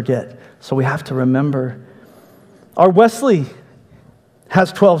individuals, we forget. So we have to remember. Our Wesley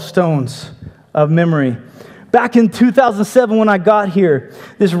has 12 stones of memory. Back in 2007 when I got here,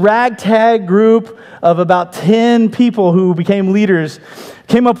 this ragtag group of about 10 people who became leaders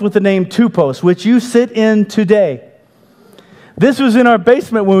came up with the name Two Post, which you sit in today. This was in our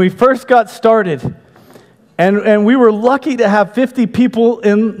basement when we first got started. And we were lucky to have 50 people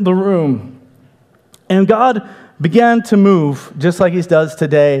in the room. And God began to move just like He does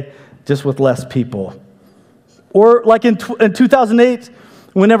today, just with less people. Or like in 2008,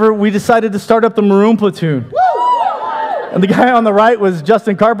 whenever we decided to start up the Maroon Platoon. And the guy on the right was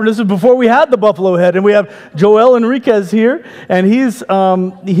Justin Carpenter. This is before we had the Buffalo Head. And we have Joel Enriquez here. And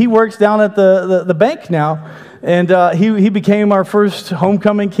he works down at the bank now. And he became our first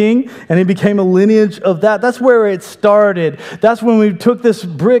homecoming king. And he became a lineage of that. That's where it started. That's when we took this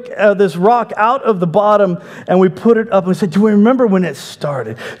rock out of the bottom. And we put it up and we said, do we remember when it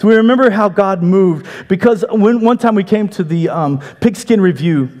started? Do we remember how God moved? Because one time we came to the Pigskin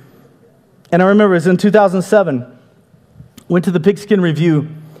Review. And I remember it was in 2007. Went to the Pigskin Review,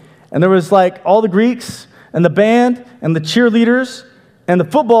 and there was like all the Greeks and the band and the cheerleaders and the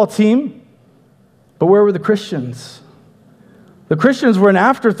football team, but where were the Christians? The Christians were an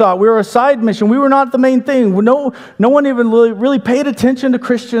afterthought. We were a side mission. We were not the main thing. No one even really paid attention to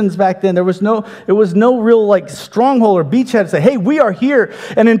Christians back then. It was no real like stronghold or beachhead to say, hey, we are here.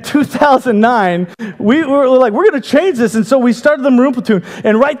 And in 2009, we were like, we're going to change this. And so we started the Maroon Platoon.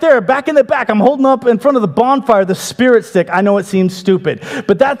 And right there, back in the back, I'm holding up in front of the bonfire, the spirit stick. I know it seems stupid,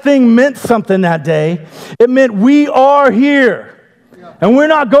 but that thing meant something that day. It meant we are here, and we're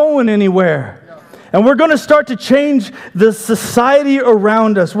not going anywhere. And we're going to start to change the society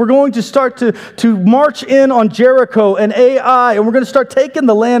around us. We're going to start to march in on Jericho and Ai, and we're going to start taking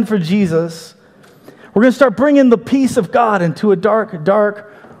the land for Jesus. We're going to start bringing the peace of God into a dark,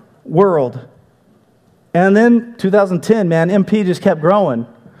 dark world. And then 2010, man, MP just kept growing.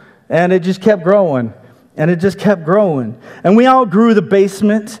 And it just kept growing. And it just kept growing. And we outgrew the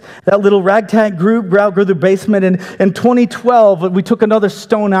basement. That little ragtag group outgrew the basement. And in 2012, we took another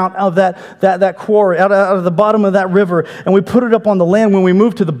stone out of that quarry, out of the bottom of that river, and we put it up on the land when we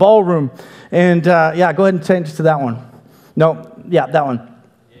moved to the ballroom. And go ahead and change to that one. That one.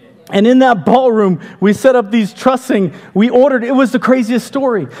 And in that ballroom, we set up these trussing. It was the craziest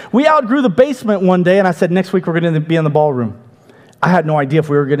story. We outgrew the basement one day, and I said, next week we're going to be in the ballroom. I had no idea if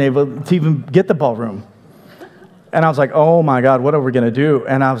we were going to be able to even get the ballroom. And I was like, oh my God, what are we going to do?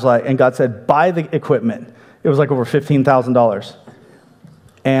 And I was like, and God said, buy the equipment. It was like over $15,000.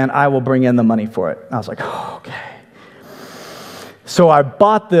 And I will bring in the money for it. And I was like, oh, okay. So I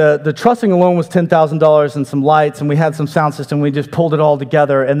bought the trussing alone was $10,000 and some lights, and we had some sound system. We just pulled it all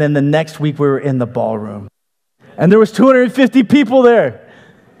together. And then the next week we were in the ballroom. And there was 250 people there.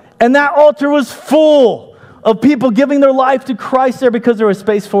 And that altar was full of people giving their life to Christ there because there was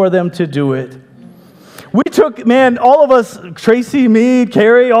space for them to do it. We took, man, all of us, Tracy, me,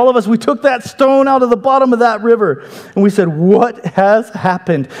 Carrie, all of us, we took that stone out of the bottom of that river. And we said, what has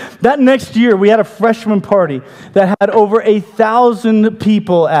happened? That next year, we had a freshman party that had over 1,000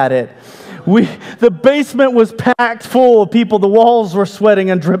 people at it. The basement was packed full of people. The walls were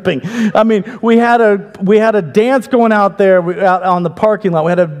sweating and dripping. I mean, we had a dance going out there out on the parking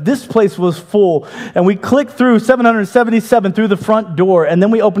lot. This place was full, and we clicked through 777 through the front door, and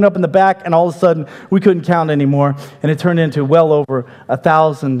then we opened up in the back, and all of a sudden we couldn't count anymore, and it turned into well over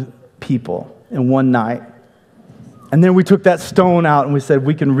 1,000 people in one night. And then we took that stone out and we said,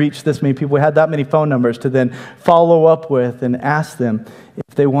 we can reach this many people. We had that many phone numbers to then follow up with and ask them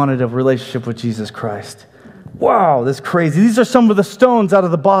if they wanted a relationship with Jesus Christ. Wow, that's crazy. These are some of the stones out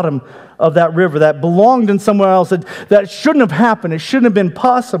of the bottom of that river that belonged in somewhere else that shouldn't have happened. It shouldn't have been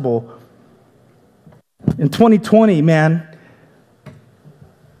possible. In 2020, man,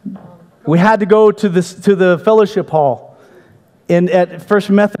 we had to go to the fellowship hall at First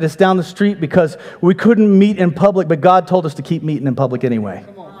Methodist down the street because we couldn't meet in public, but God told us to keep meeting in public anyway.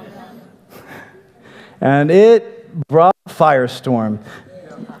 And it brought a firestorm.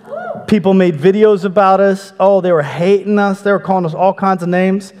 People made videos about us. Oh, they were hating us. They were calling us all kinds of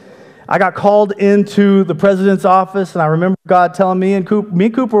names. I got called into the president's office, and I remember God telling me and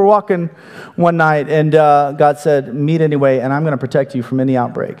Cooper were walking one night, and God said, meet anyway, and I'm going to protect you from any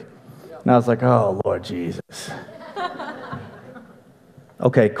outbreak. And I was like, oh, Lord Jesus.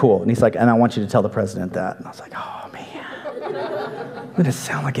 Okay, cool. And he's like, and I want you to tell the president that. And I was like, oh, man. I'm going to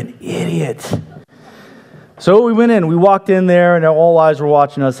sound like an idiot. So we went in. We walked in there, and all eyes were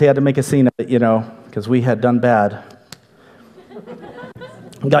watching us. He had to make a scene of it, because we had done bad.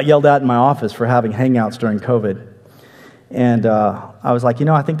 Got yelled at in my office for having hangouts during COVID. And I was like, you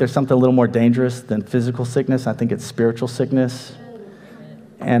know, I think there's something a little more dangerous than physical sickness. I think it's spiritual sickness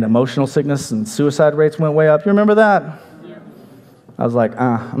and emotional sickness, and suicide rates went way up. You remember that? I was like,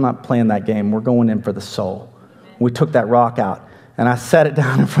 I'm not playing that game. We're going in for the soul. We took that rock out, and I sat it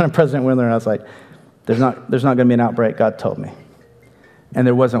down in front of President Windler, and I was like, there's not going to be an outbreak, God told me. And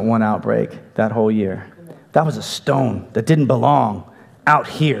there wasn't one outbreak that whole year. That was a stone that didn't belong out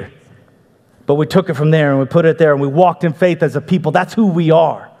here. But we took it from there, and we put it there, and we walked in faith as a people. That's who we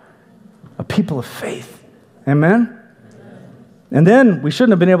are, a people of faith. Amen? And then we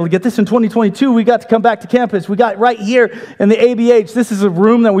shouldn't have been able to get this in 2022. We got to come back to campus. We got right here in the ABH. This is a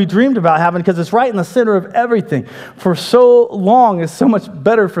room that we dreamed about having because it's right in the center of everything. For so long, it's so much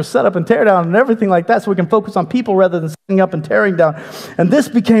better for setup and tear down and everything like that, so we can focus on people rather than setting up and tearing down. And this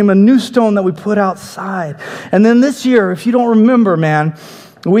became a new stone that we put outside. And then this year, if you don't remember, man,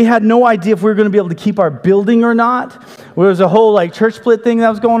 we had no idea if we were going to be able to keep our building or not. There was a whole church split thing that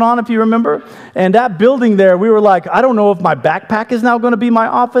was going on, if you remember. And that building there, we were like, I don't know if my backpack is now going to be my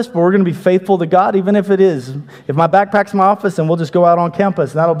office, but we're going to be faithful to God, even if it is. If my backpack's my office, then we'll just go out on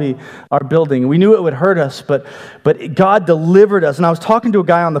campus, and that'll be our building. We knew it would hurt us, but God delivered us. And I was talking to a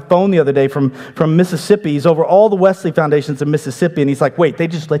guy on the phone the other day from Mississippi. He's over all the Wesley foundations in Mississippi, and he's like, wait, they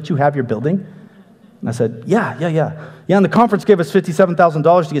just let you have your building? And I said, yeah, and the conference gave us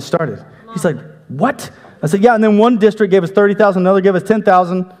 $57,000 to get started. He's like, what? I said, yeah, and then one district gave us $30,000, another gave us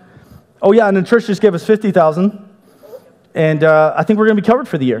 $10,000. Oh, yeah, and then church just gave us $50,000. And I think we're going to be covered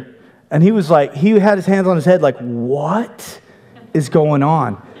for the year. And he was like, he had his hands on his head like, what is going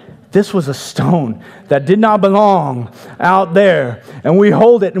on? This was a stone that did not belong out there. And we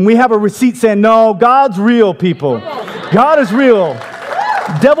hold it, and we have a receipt saying, no, God's real, people. God is real.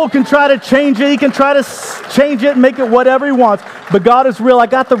 Devil can try to change it. He can try to change it and make it whatever he wants. But God is real. I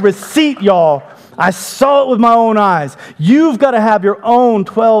got the receipt, y'all. I saw it with my own eyes. You've got to have your own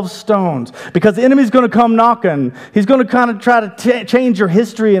 12 stones because the enemy's going to come knocking. He's going to kind of try to change your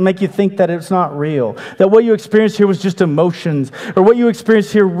history and make you think that it's not real, that what you experienced here was just emotions, or what you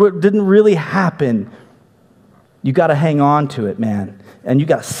experienced here didn't really happen. You got to hang on to it, man. And you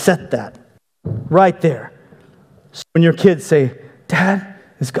got to set that right there. So when your kids say, Dad,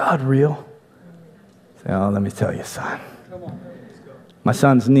 is God real? Say, oh, let me tell you, son. My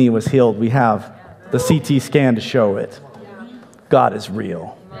son's knee was healed. We have the CT scan to show it. God is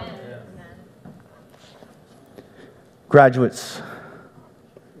real. Graduates,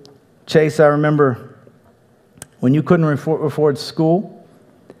 Chase, I remember when you couldn't afford school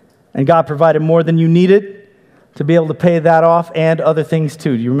and God provided more than you needed to be able to pay that off and other things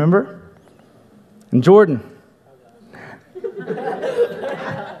too. Do you remember? And Jordan,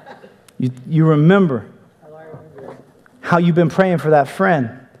 you remember how you've been praying for that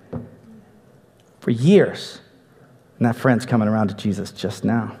friend for years. And that friend's coming around to Jesus just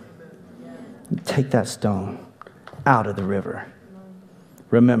now. Take that stone out of the river.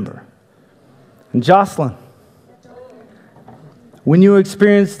 Remember. And Jocelyn, when you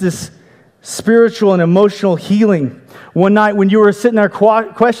experienced this spiritual and emotional healing one night when you were sitting there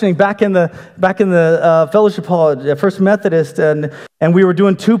questioning back in the fellowship hall at First Methodist, and we were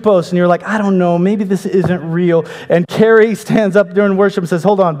doing tupos, and you're like, I don't know, maybe this isn't real. And Carrie stands up during worship and says,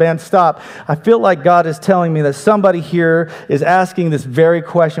 hold on, band, stop. I feel like God is telling me that somebody here is asking this very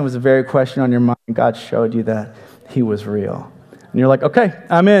question, was the very question on your mind. God showed you that he was real. And you're like, okay,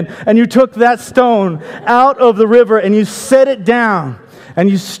 I'm in. And you took that stone out of the river and you set it down. And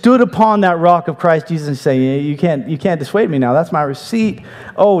you stood upon that rock of Christ Jesus and say, you can't dissuade me now. That's my receipt.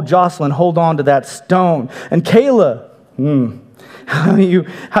 Oh, Jocelyn, hold on to that stone. And Kayla,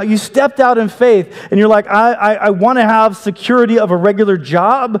 how you stepped out in faith and you're like, I want to have security of a regular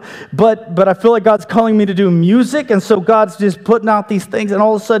job, but I feel like God's calling me to do music. And so God's just putting out these things. And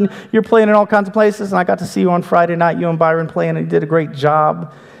all of a sudden, you're playing in all kinds of places. And I got to see you on Friday night, you and Byron playing, and you did a great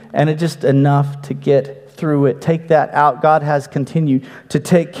job. And it's just enough to get through it. Take that out. God has continued to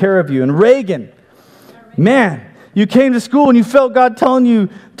take care of you. And Reagan, man, you came to school and you felt God telling you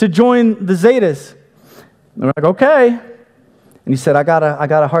to join the Zetas. And we're like, okay. And he said, I got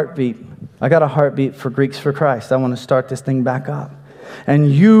a heartbeat. I got a heartbeat for Greeks for Christ. I want to start this thing back up.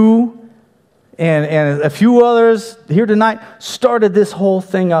 And you and a few others here tonight started this whole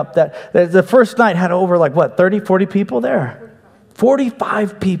thing up. That the first night had over 30, 40 people there.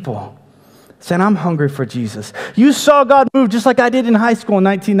 45 people. Saying, I'm hungry for Jesus. You saw God move just like I did in high school in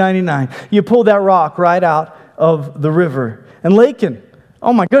 1999. You pulled that rock right out of the river. And Lakin,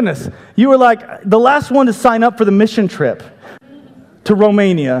 oh my goodness, you were like the last one to sign up for the mission trip to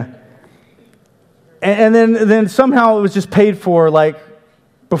Romania. And then somehow it was just paid for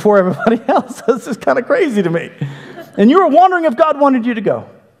before everybody else. This is kind of crazy to me. and you were wondering if God wanted you to go,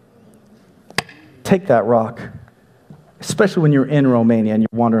 take that rock, especially when you're in Romania and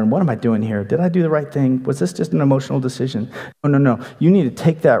you're wondering, what am I doing here? Did I do the right thing? Was this just an emotional decision? No. You need to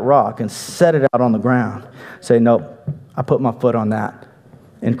take that rock and set it out on the ground. Say, nope, I put my foot on that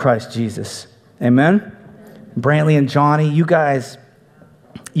in Christ Jesus. Amen? Brantley and Johnny, you guys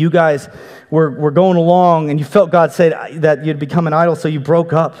were going along and you felt God say that you'd become an idol, so you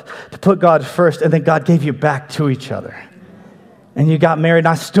broke up to put God first, and then God gave you back to each other. And you got married, and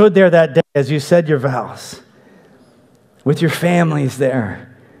I stood there that day as you said your vows with your families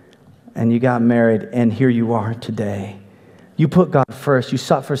there, and you got married, and here you are today. You put God first. You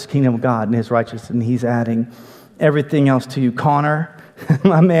sought first the kingdom of God and his righteousness, and he's adding everything else to you. Connor,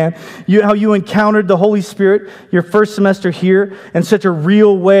 my man, how you encountered the Holy Spirit your first semester here in such a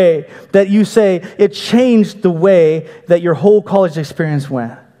real way that you say it changed the way that your whole college experience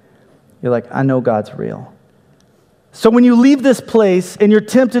went. You're like, I know God's real. So when you leave this place and you're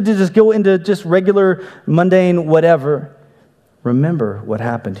tempted to just go into just regular, mundane, whatever, remember what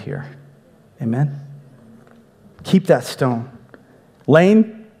happened here. Amen? Keep that stone.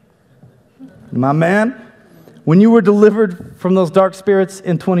 Lane, my man, when you were delivered from those dark spirits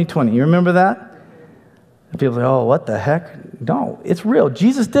in 2020, you remember that? And people say, oh, what the heck? No, it's real.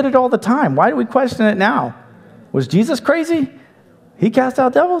 Jesus did it all the time. Why do we question it now? Was Jesus crazy? He cast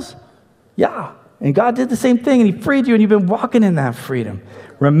out devils? Yeah. And God did the same thing, and he freed you, and you've been walking in that freedom.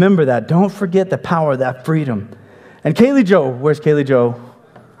 Remember that. Don't forget the power of that freedom. And Kaylee Joe, where's Kaylee Joe?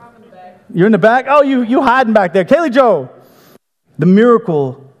 I'm in the back. You're in the back? Oh, you hiding back there. Kaylee Joe, the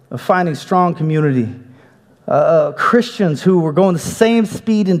miracle of finding strong community. Christians who were going the same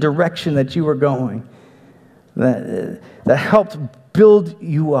speed and direction that you were going. That helped build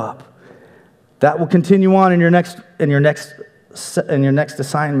you up. That will continue on in your next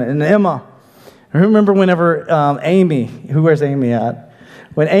assignment. And Emma, I remember whenever Amy, where's Amy at?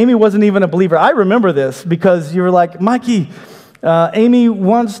 When Amy wasn't even a believer, I remember this because you were like, Mikey, Amy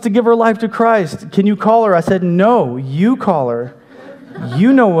wants to give her life to Christ. Can you call her? I said, no, you call her.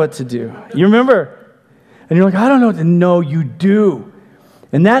 You know what to do. You remember? And you're like, I don't know what to know. You do.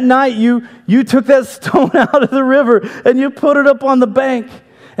 And that night, you took that stone out of the river and you put it up on the bank.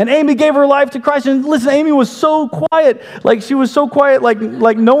 And Amy gave her life to Christ. And listen, Amy was so quiet. Like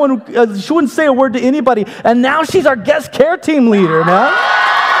no one, she wouldn't say a word to anybody. And now she's our guest care team leader, man.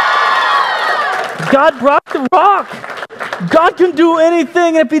 God brought the rock. God can do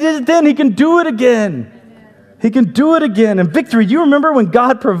anything. And if he did it then, he can do it again. He can do it again. And victory, do you remember when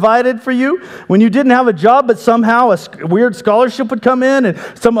God provided for you? When you didn't have a job, but somehow a weird scholarship would come in and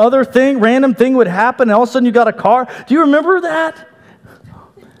some other thing, random thing would happen, and all of a sudden you got a car. Do you remember that?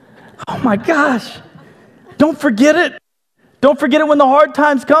 Oh my gosh. Don't forget it. Don't forget it when the hard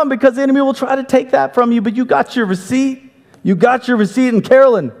times come, because the enemy will try to take that from you, but you got your receipt. You got your receipt. And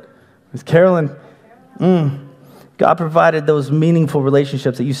Carolyn, God provided those meaningful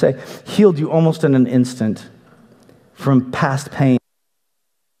relationships that you say healed you almost in an instant from past pain.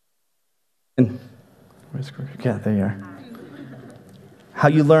 Yeah, there you are. How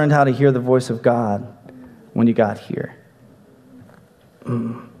you learned how to hear the voice of God when you got here.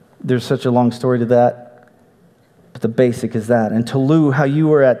 There's such a long story to that, but the basic is that. And Tulu, how you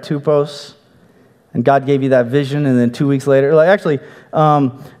were at Tupos, and God gave you that vision, and then 2 weeks later,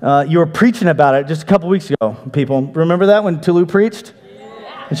 you were preaching about it just a couple weeks ago, people. Remember that when Tulu preached?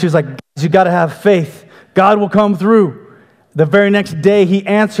 Yeah. And she was like, you got to have faith. God will come through. The very next day, he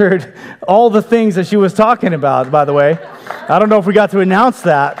answered all the things that she was talking about, by the way. I don't know if we got to announce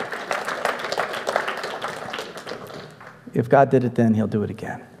that. If God did it then, he'll do it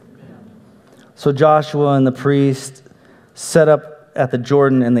again. So Joshua and the priest set up at the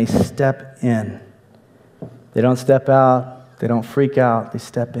Jordan, and they step in. They don't step out. They don't freak out. They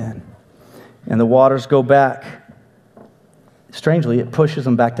step in. And the waters go back. Strangely, it pushes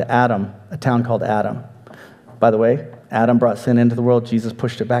them back to Adam, a town called Adam. By the way, Adam brought sin into the world. Jesus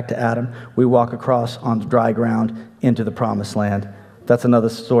pushed it back to Adam. We walk across on dry ground into the promised land. That's another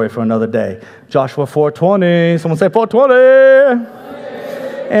story for another day. Joshua 4:20. Someone say 4:20.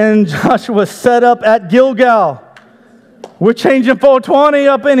 And Joshua set up at Gilgal. We're changing 4:20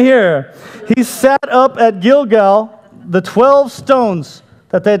 up in here. He sat up at Gilgal, the 12 stones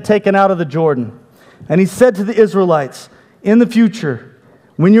that they had taken out of the Jordan. And he said to the Israelites, in the future,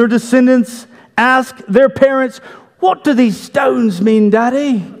 when your descendants ask their parents, what do these stones mean,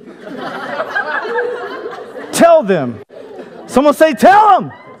 Daddy? Tell them. Someone say, tell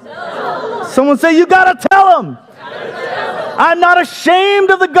them. Someone say, you got to tell them. I'm not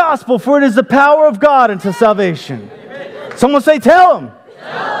ashamed of the gospel, for it is the power of God unto salvation. Someone say, tell them.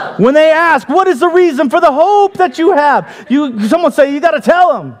 When they ask, what is the reason for the hope that you have? Someone say, you got to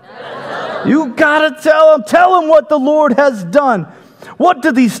tell them. You got to tell them. Tell them what the Lord has done. What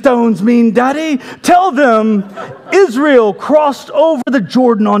do these stones mean, Daddy? Tell them Israel crossed over the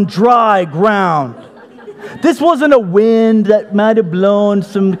Jordan on dry ground. This wasn't a wind that might have blown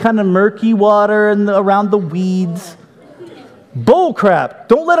some kind of murky water around the weeds. Bull crap.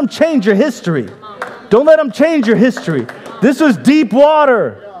 Don't let them change your history. Don't let them change your history. This was deep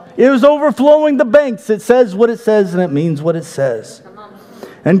water. It was overflowing the banks. It says what it says, and it means what it says.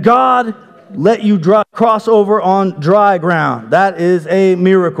 And God let you cross over on dry ground. That is a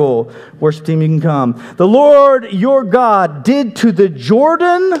miracle. Worship team, you can come. The Lord your God did to the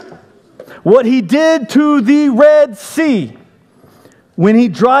Jordan what he did to the Red Sea when he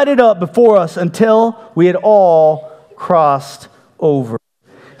dried it up before us until we had all crossed over.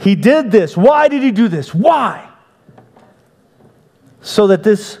 He did this. Why did he do this? Why? So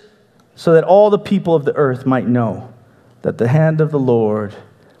that all the people of the earth might know that the hand of the Lord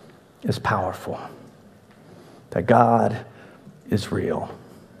is powerful, that God is real.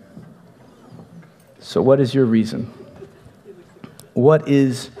 So what is your reason? What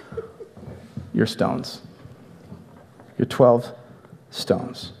is your stones? Your 12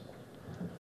 stones.